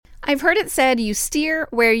I've heard it said you steer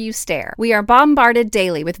where you stare. We are bombarded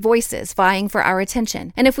daily with voices vying for our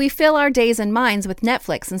attention. And if we fill our days and minds with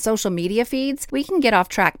Netflix and social media feeds, we can get off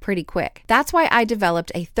track pretty quick. That's why I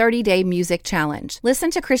developed a 30-day music challenge.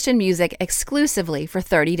 Listen to Christian music exclusively for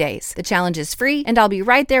 30 days. The challenge is free, and I'll be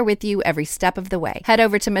right there with you every step of the way. Head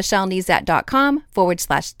over to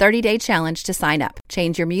michellenezat.com/30-day challenge to sign up.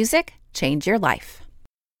 Change your music, change your life.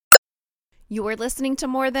 You're listening to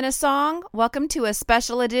More Than a Song. Welcome to a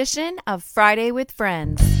special edition of Friday with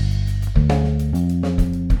Friends.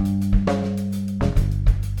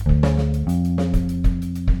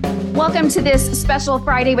 Welcome to this special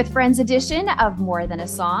Friday with Friends edition of More Than a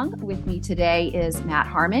Song. With me today is Matt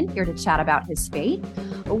Harmon, here to chat about his faith,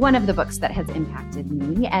 one of the books that has impacted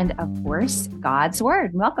me, and of course, God's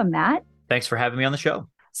Word. Welcome, Matt. Thanks for having me on the show.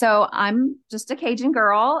 So I'm just a Cajun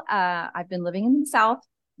girl. I've been living in the South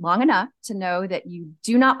long enough to know that you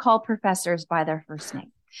do not call professors by their first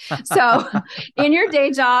name. So in your day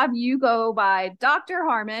job, you go by Dr.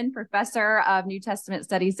 Harmon, professor of New Testament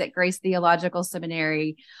studies at Grace Theological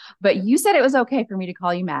Seminary. But you said it was okay for me to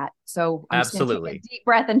call you Matt. So I'm just going to take a deep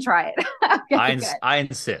breath and try it. Okay, I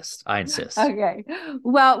insist. Okay.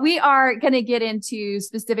 Well, we are going to get into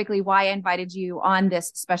specifically why I invited you on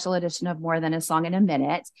this special edition of More Than a Song in a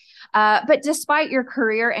minute. But despite your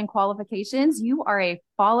career and qualifications, you are a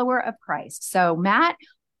follower of Christ. So Matt,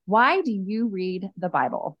 why do you read the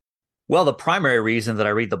Bible? Well, the primary reason that I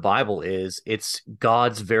read the Bible is it's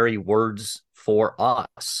God's very words for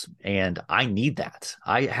us. And I need that.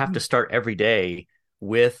 I have to start every day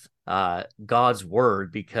with God's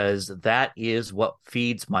word, because that is what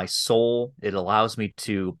feeds my soul. It allows me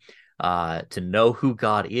to know who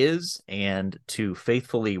God is and to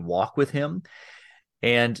faithfully walk with him.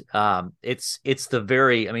 And it's the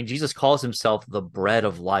very, Jesus calls himself the bread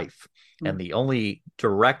of life. And the only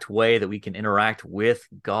direct way that we can interact with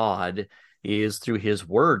God is through his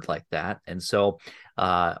word like that. And so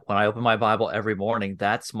when I open my Bible every morning,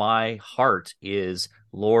 that's my heart is,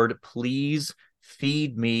 Lord, please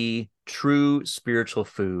feed me true spiritual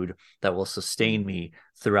food that will sustain me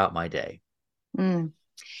throughout my day. And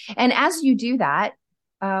as you do that,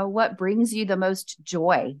 what brings you the most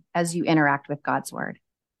joy as you interact with God's word?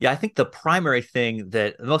 Yeah, I think the primary thing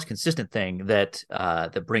the most consistent thing that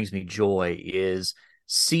brings me joy is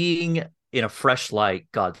seeing in a fresh light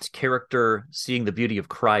God's character, seeing the beauty of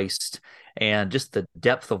Christ, and just the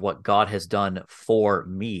depth of what God has done for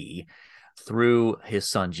me through his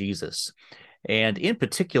son, Jesus. And in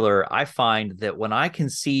particular, I find that when I can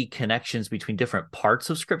see connections between different parts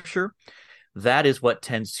of Scripture, that is what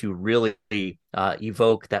tends to really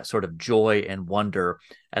evoke that sort of joy and wonder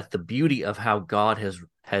at the beauty of how God has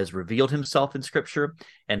revealed himself in Scripture,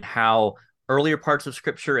 and how earlier parts of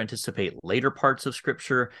Scripture anticipate later parts of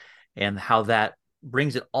Scripture, and how that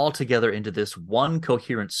brings it all together into this one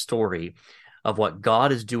coherent story of what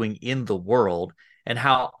God is doing in the world, and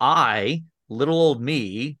how I, little old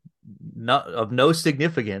me, of no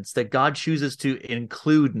significance, that God chooses to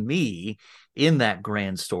include me in that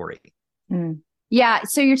grand story. Yeah.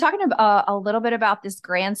 So you're talking about a little bit about this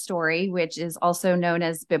grand story, which is also known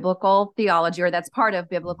as biblical theology, or that's part of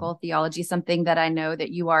biblical theology, something that I know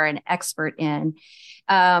that you are an expert in.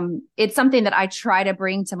 It's something that I try to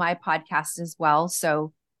bring to my podcast as well.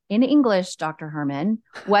 So in English, Dr. Harmon,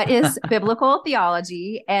 what is biblical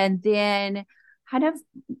theology? And then kind of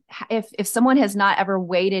if someone has not ever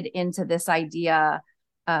waded into this idea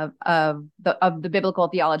of the biblical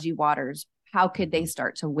theology waters, how could they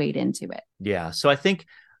start to wade into it? Yeah. So I think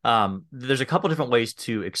there's a couple different ways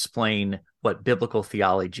to explain what biblical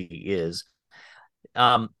theology is.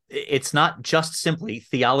 It's not just simply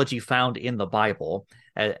theology found in the Bible.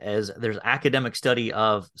 As there's academic study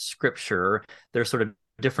of Scripture, there's sort of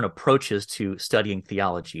different approaches to studying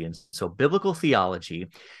theology. And so biblical theology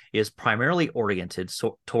is primarily oriented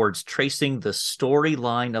towards tracing the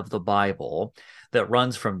storyline of the Bible that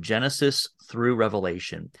runs from Genesis through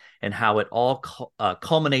Revelation, and how it all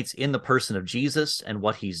culminates in the person of Jesus and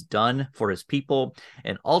what he's done for his people,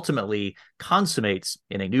 and ultimately consummates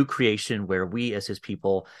in a new creation where we as his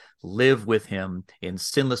people live with him in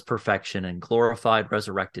sinless perfection and glorified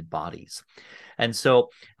resurrected bodies. And so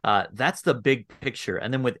that's the big picture.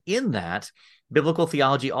 And then within that, biblical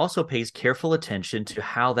theology also pays careful attention to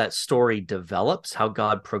how that story develops, how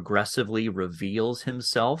God progressively reveals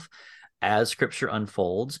himself as Scripture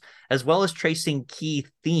unfolds, as well as tracing key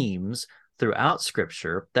themes throughout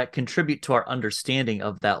Scripture that contribute to our understanding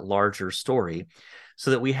of that larger story,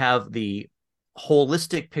 so that we have the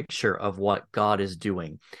holistic picture of what God is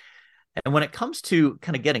doing. And when it comes to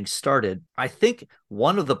kind of getting started, I think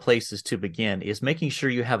one of the places to begin is making sure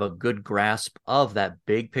you have a good grasp of that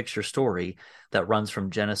big picture story that runs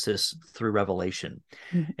from Genesis through Revelation.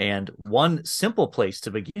 Mhm. And one simple place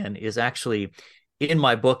to begin is actually in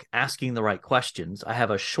my book, Asking the Right Questions. I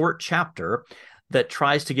have a short chapter that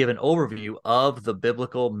tries to give an overview of the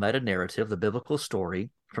biblical meta narrative, the biblical story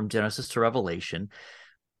from Genesis to Revelation,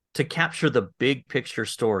 to capture the big picture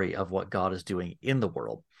story of what God is doing in the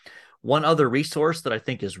world. One other resource that I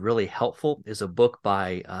think is really helpful is a book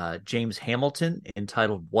by James Hamilton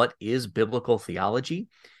entitled What is Biblical Theology?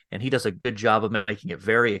 And he does a good job of making it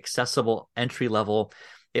very accessible, entry level.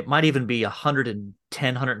 It might even be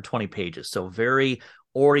 110, 120 pages. So very Okay.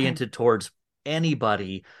 oriented towards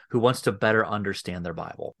anybody who wants to better understand their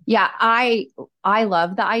Bible. Yeah, I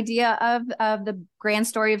love the idea of the grand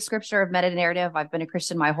story of scripture, of meta narrative. I've been a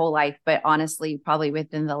Christian my whole life, but honestly, probably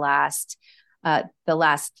within the last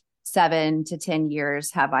 7 to 10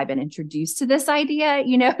 years have I been introduced to this idea,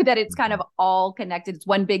 that it's kind of Mhm. all connected. It's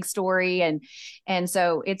one big story. And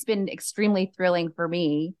so it's been extremely thrilling for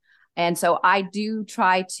me. And so I do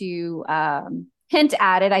try to hint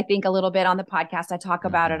at it, I think, a little bit on the podcast. I talk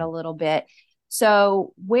about it a Mhm. little bit.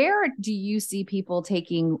 So, where do you see people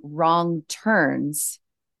taking wrong turns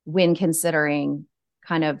when considering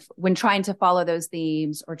when trying to follow those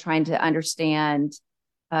themes or trying to understand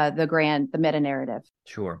the meta narrative?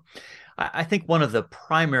 Sure. I think one of the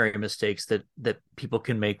primary mistakes that people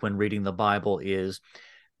can make when reading the Bible is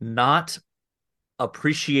not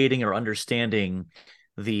appreciating or understanding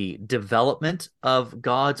the development of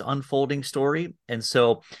God's unfolding story. And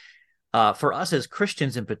so, for us as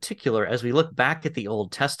Christians in particular, as we look back at the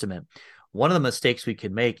Old Testament, one of the mistakes we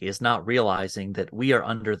can make is not realizing that we are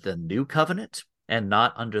under the new covenant and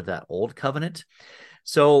not under that old covenant.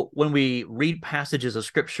 So when we read passages of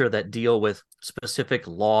scripture that deal with specific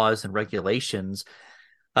laws and regulations,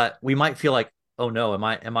 we might feel like, oh no,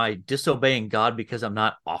 am I disobeying God because I'm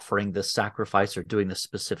not offering this sacrifice or doing this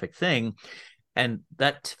specific thing? And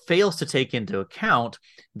that fails to take into account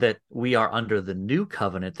that we are under the new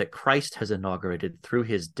covenant that Christ has inaugurated through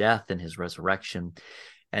his death and his resurrection.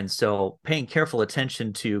 And so paying careful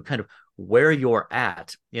attention to kind of where you're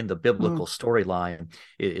at in the Mm, biblical storyline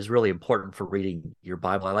is really important for reading your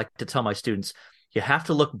Bible. I like to tell my students, you have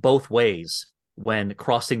to look both ways when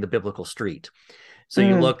crossing the biblical street. So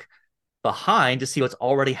you mm. look behind to see what's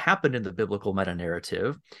already happened in the biblical meta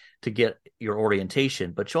narrative to get your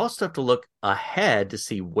orientation, but you also have to look ahead to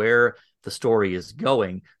see where the story is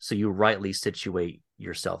going so you rightly situate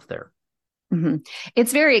yourself there. hmm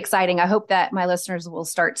It's very exciting. I hope that my listeners will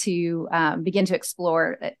start to begin to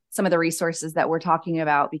explore some of the resources that we're talking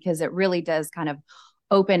about, because it really does kind of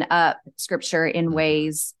open up scripture in Mm-hmm.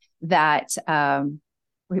 ways that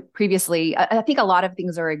previously, I think a lot of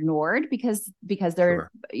things are ignored because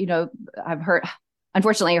they're, Sure. I've heard,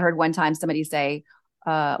 unfortunately, I heard one time somebody say,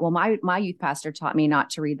 well, my youth pastor taught me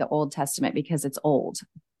not to read the Old Testament because it's old.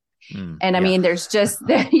 And I Yeah. mean, there's just,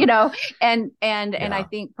 and I Yeah.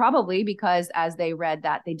 think probably because as they read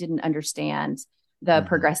that, they didn't understand the Mm-hmm.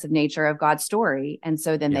 progressive nature of God's story. And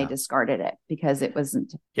so then they Yeah. discarded it because it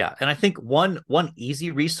wasn't. Yeah, and I think one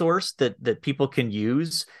easy resource that people can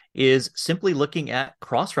use is simply looking at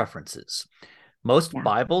cross references. Most Yeah.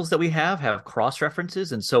 Bibles that we have cross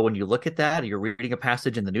references. And so when you look at that, you're reading a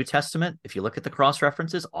passage in the New Testament. If you look at the cross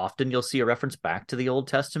references, often you'll see a reference back to the Old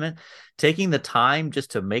Testament. Taking the time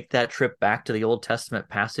just to make that trip back to the Old Testament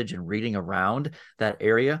passage and reading around that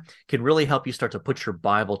area can really help you start to put your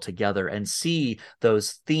Bible together and see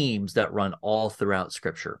those themes that run all throughout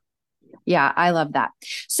Scripture. Yeah, I love that.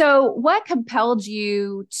 So, what compelled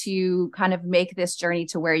you to kind of make this journey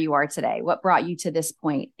to where you are today? What brought you to this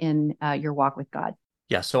point in your walk with God?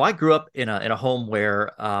 Yeah, so I grew up in a home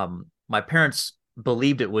where my parents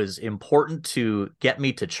believed it was important to get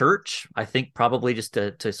me to church. I think probably just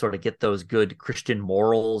to sort of get those good Christian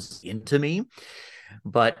morals into me.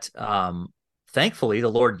 But thankfully,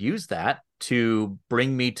 the Lord used that to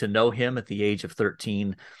bring me to know Him at the age of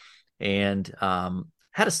 13, and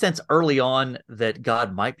had a sense early on that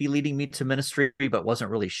God might be leading me to ministry, but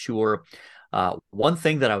wasn't really sure. One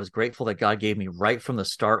thing that I was grateful that God gave me right from the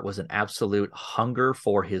start was an absolute hunger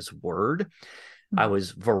for His Word. I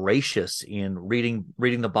was voracious in reading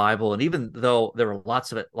the Bible, and even though there were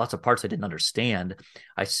lots of parts I didn't understand,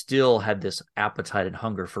 I still had this appetite and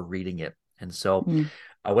hunger for reading it. And so Mm-hmm.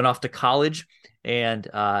 I went off to college and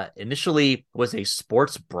initially was a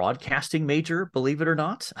sports broadcasting major, believe it or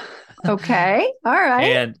not. Okay. All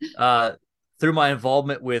right. And through my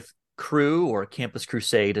involvement with Crew or Campus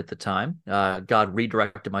Crusade at the time, God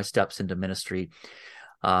redirected my steps into ministry.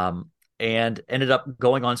 Um, and ended up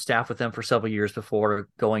going on staff with them for several years before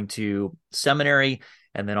going to seminary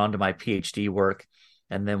and then on to my PhD work.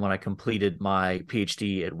 And then when I completed my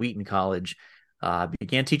PhD at Wheaton College,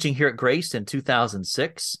 began teaching here at Grace in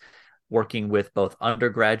 2006, working with both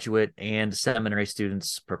undergraduate and seminary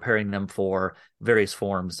students, preparing them for various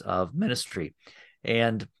forms of ministry.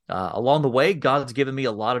 And along the way, God's given me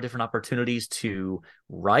a lot of different opportunities to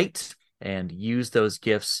write and use those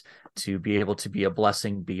gifts to be able to be a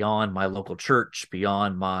blessing beyond my local church,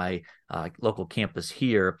 beyond my local campus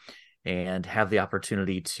here, and have the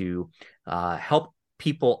opportunity to help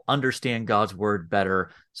people understand God's word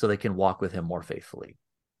better so they can walk with him more faithfully.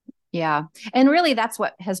 Yeah. And really, that's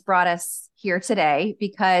what has brought us here today,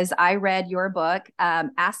 because I read your book,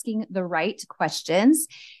 Asking the Right Questions,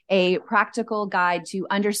 a practical guide to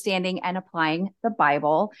understanding and applying the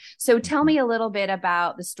Bible. So tell me a little bit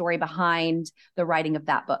about the story behind the writing of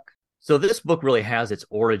that book. So this book really has its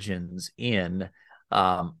origins in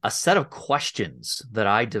a set of questions that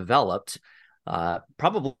I developed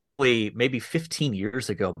probably maybe 15 years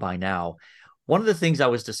ago by now. One of the things I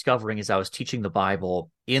was discovering as I was teaching the Bible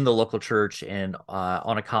in the local church and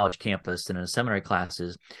on a college campus and in seminary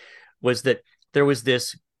classes was that there was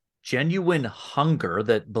this genuine hunger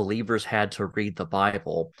that believers had to read the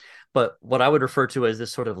Bible, but what I would refer to as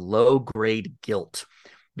this sort of low-grade guilt,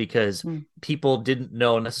 because people didn't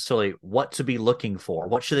know necessarily what to be looking for.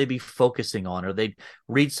 What should they be focusing on? Or they'd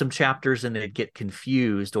read some chapters and they'd get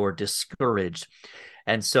confused or discouraged.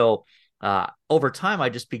 And so over time, I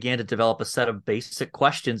just began to develop a set of basic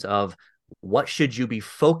questions of what should you be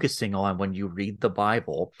focusing on when you read the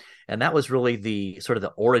Bible? And that was really the sort of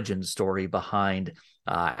the origin story behind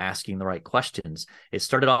asking the right questions. It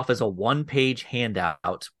started off as a one-page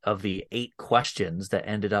handout of the 8 questions that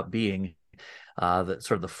ended up being the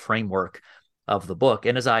sort of the framework of the book.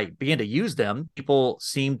 And as I began to use them, people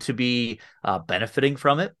seemed to be benefiting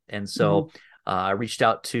from it. And so I reached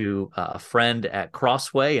out to a friend at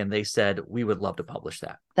Crossway, and they said, we would love to publish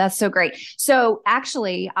that. That's so great. So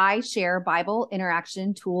actually, I share Bible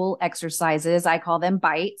interaction tool exercises. I call them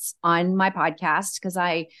bites on my podcast because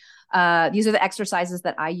these are the exercises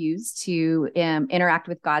that I use to interact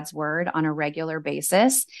with God's word on a regular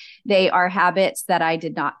basis. They are habits that I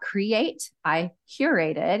did not create, I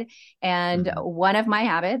curated. And one of my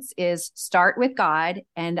habits is start with God,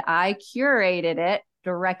 and I curated it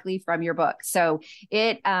directly from your book. So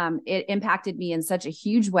it impacted me in such a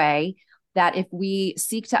huge way that if we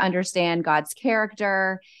seek to understand God's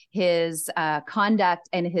character, his conduct,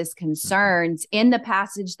 and his concerns in the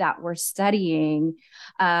passage that we're studying,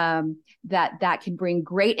 that can bring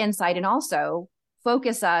great insight and also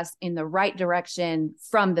focus us in the right direction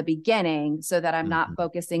from the beginning, so that I'm not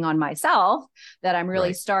focusing on myself, that I'm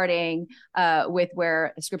really starting with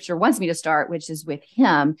where scripture wants me to start, which is with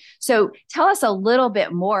him. So tell us a little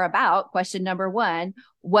bit more about question number 1.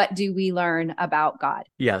 What do we learn about God?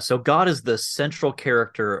 Yeah, so God is the central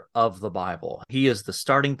character of the Bible. He is the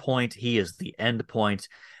starting point. He is the end point.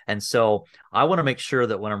 And so I want to make sure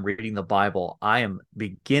that when I'm reading the Bible, I am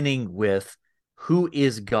beginning with who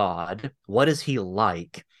is God? What is he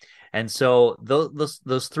like? And so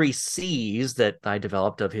those 3 C's that I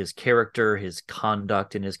developed of his character, his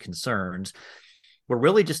conduct, and his concerns were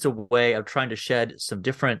really just a way of trying to shed some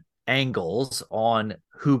different angles on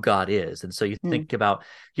who God is. And so you think about,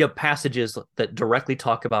 you have passages that directly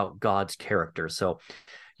talk about God's character. So,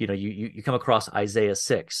 you come across Isaiah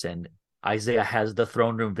 6, and Isaiah has the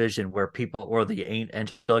throne room vision where people or the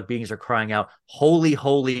angelic beings are crying out, holy,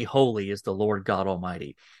 holy, holy is the Lord God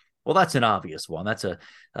Almighty. Well, that's an obvious one. That's a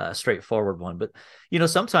straightforward one. But,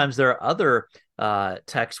 sometimes there are other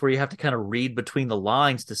texts where you have to kind of read between the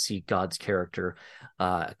lines to see God's character.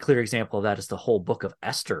 A clear example of that is the whole book of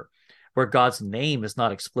Esther, where God's name is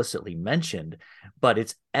not explicitly mentioned, but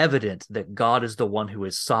it's evident that God is the one who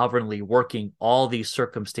is sovereignly working all these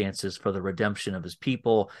circumstances for the redemption of his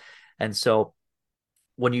people. And so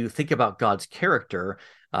when you think about God's character,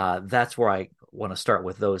 that's where I want to start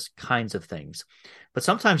with those kinds of things. But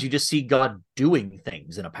sometimes you just see God doing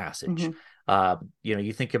things in a passage.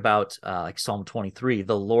 You think about like Psalm 23,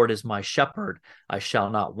 the Lord is my shepherd, I shall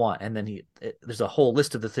not want. And then there's a whole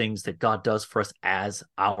list of the things that God does for us as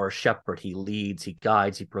our shepherd. He leads, he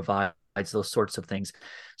guides, he provides, those sorts of things.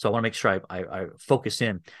 So I want to make sure I focus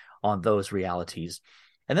in on those realities.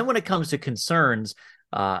 And then when it comes to concerns,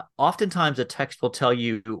 oftentimes a text will tell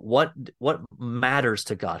you what matters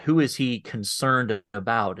to God. Who is he concerned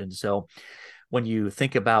about? And so when you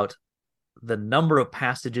think about the number of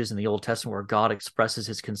passages in the Old Testament where God expresses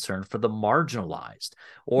his concern for the marginalized,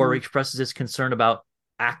 or expresses his concern about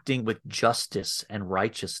acting with justice and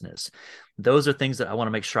righteousness. Those are things that I want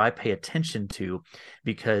to make sure I pay attention to,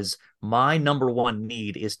 because my number one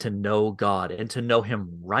need is to know God and to know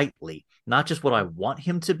him rightly, not just what I want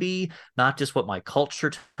him to be, not just what my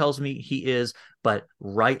culture tells me he is, but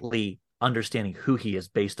rightly understanding who he is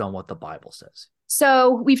based on what the Bible says.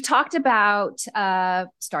 So we've talked about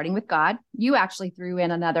starting with God. You actually threw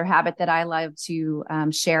in another habit that I love to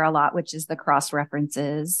share a lot, which is the cross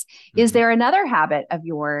references. Is Mm-hmm. there another habit of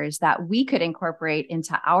yours that we could incorporate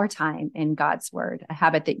into our time in God's word, a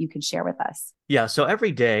habit that you could share with us? Yeah, so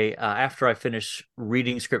every day after I finish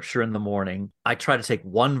reading scripture in the morning, I try to take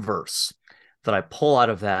one verse that I pull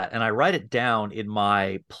out of that and I write it down in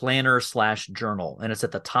my planner/journal, and it's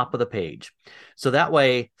at the top of the page. So that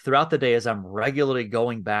way, throughout the day, as I'm regularly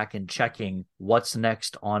going back and checking what's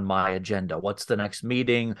next on my agenda, what's the next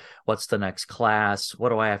meeting, what's the next class, what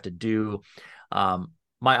do I have to do?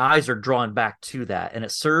 My eyes are drawn back to that, and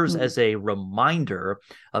it serves as a reminder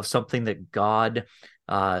of something that God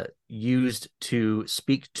used to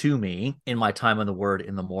speak to me in my time in the Word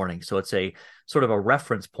in the morning. So it's a sort of a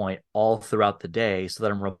reference point all throughout the day, so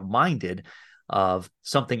that I'm reminded of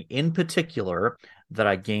something in particular that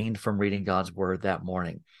I gained from reading God's Word that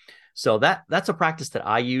morning. So that's a practice that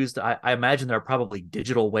I used. I imagine there are probably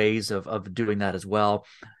digital ways of doing that as well.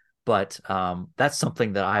 But that's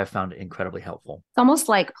something that I have found incredibly helpful. It's almost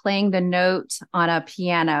like playing the note on a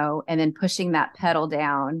piano and then pushing that pedal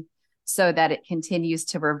down so that it continues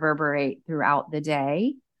to reverberate throughout the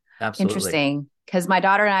day. Absolutely. Interesting. Because my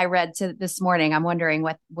daughter and I read this morning. I'm wondering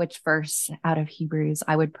which verse out of Hebrews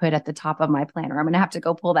I would put at the top of my planner. I'm going to have to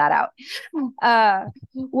go pull that out.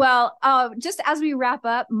 Just as we wrap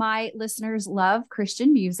up, my listeners love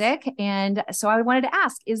Christian music. And so I wanted to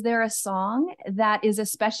ask, is there a song that is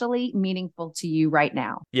especially meaningful to you right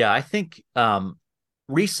now? Yeah, I think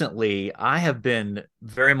recently I have been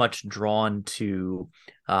very much drawn to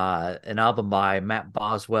an album by Matt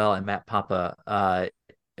Boswell and Matt Papa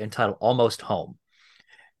entitled Almost Home.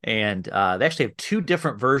 And they actually have two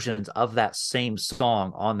different versions of that same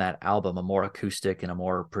song on that album, a more acoustic and a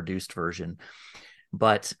more produced version.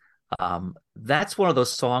 But that's one of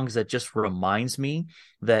those songs that just reminds me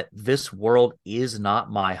that this world is not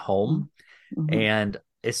my home. Mm-hmm. And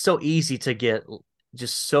it's so easy to get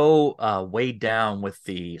just so weighed down with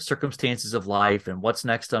the circumstances of life and what's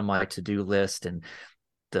next on my to-do list and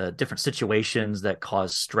the different situations that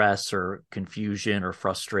cause stress or confusion or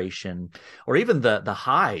frustration, or even the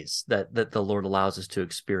highs that the Lord allows us to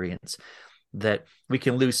experience, that we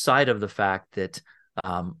can lose sight of the fact that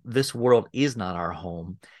this world is not our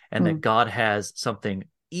home, and that God has something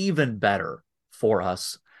even better for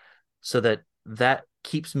us, so that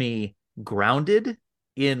keeps me grounded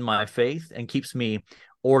in my faith and keeps me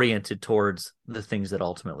oriented towards the things that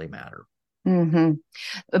ultimately matter. Mm-hmm.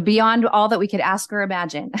 Beyond all that we could ask or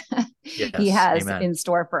imagine, yes, he has amen. in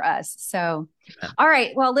store for us. So, amen. All right.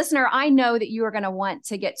 Well, listener, I know that you are going to want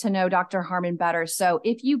to get to know Dr. Harmon better. So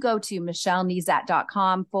if you go to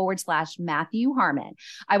michellenezat.com/Matthew Harmon,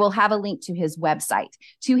 I will have a link to his website,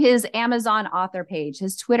 to his Amazon author page,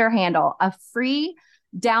 his Twitter handle, a free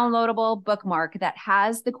downloadable bookmark that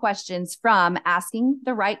has the questions from Asking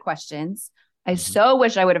the Right Questions. I so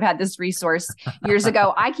wish I would have had this resource years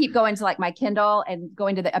ago. I keep going to like my Kindle and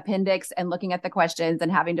going to the appendix and looking at the questions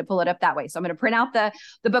and having to pull it up that way. So I'm going to print out the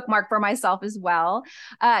bookmark for myself as well.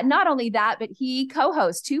 Not only that, but he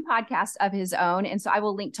co-hosts 2 podcasts of his own. And so I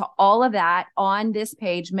will link to all of that on this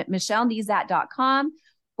page,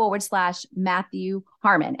 michellenezat.com/Matthew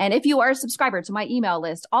Harmon. And if you are a subscriber to my email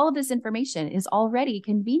list, all of this information is already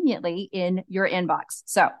conveniently in your inbox.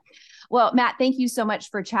 So, well, Matt, thank you so much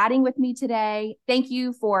for chatting with me today. Thank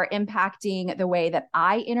you for impacting the way that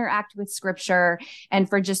I interact with scripture and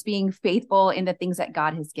for just being faithful in the things that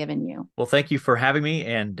God has given you. Well, thank you for having me.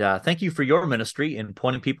 And thank you for your ministry in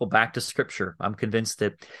pointing people back to scripture. I'm convinced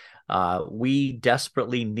that we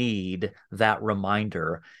desperately need that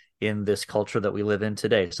reminder in this culture that we live in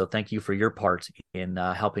today. So thank you for your part in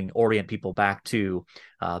helping orient people back to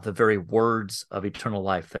the very words of eternal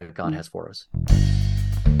life that God has for us.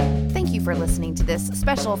 Thank you for listening to this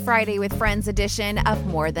special Friday with Friends edition of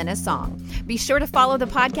More Than a Song. Be sure to follow the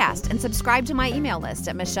podcast and subscribe to my email list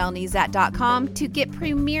at michellenezat.com to get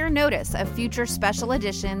premier notice of future special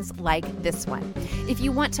editions like this one. If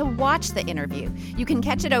you want to watch the interview, you can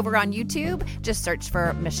catch it over on YouTube. Just search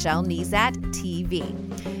for Michelle Nezat TV.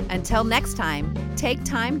 Until next time, take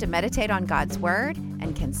time to meditate on God's Word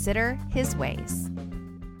and consider His ways.